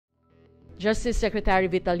Justice Secretary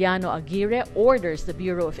Vitaliano Aguirre orders the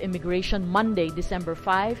Bureau of Immigration Monday, December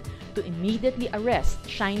 5, to immediately arrest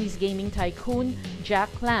Chinese gaming tycoon Jack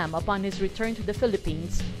Lam upon his return to the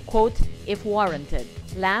Philippines, quote, if warranted.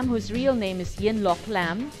 Lam, whose real name is Yinlock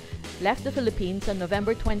Lam, left the Philippines on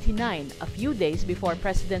November 29, a few days before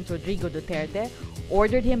President Rodrigo Duterte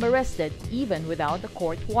ordered him arrested even without a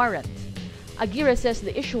court warrant. Aguirre says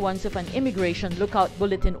the issuance of an immigration lookout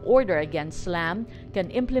bulletin order against Lam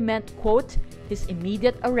can implement, quote, his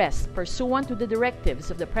immediate arrest pursuant to the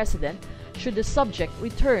directives of the president should the subject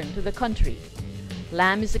return to the country.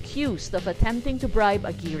 Lam is accused of attempting to bribe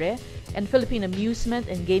Aguirre and Philippine Amusement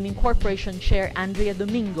and Gaming Corporation Chair Andrea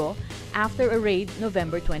Domingo after a raid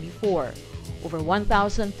November 24. Over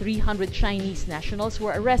 1,300 Chinese nationals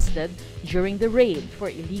were arrested during the raid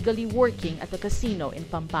for illegally working at the casino in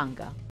Pampanga.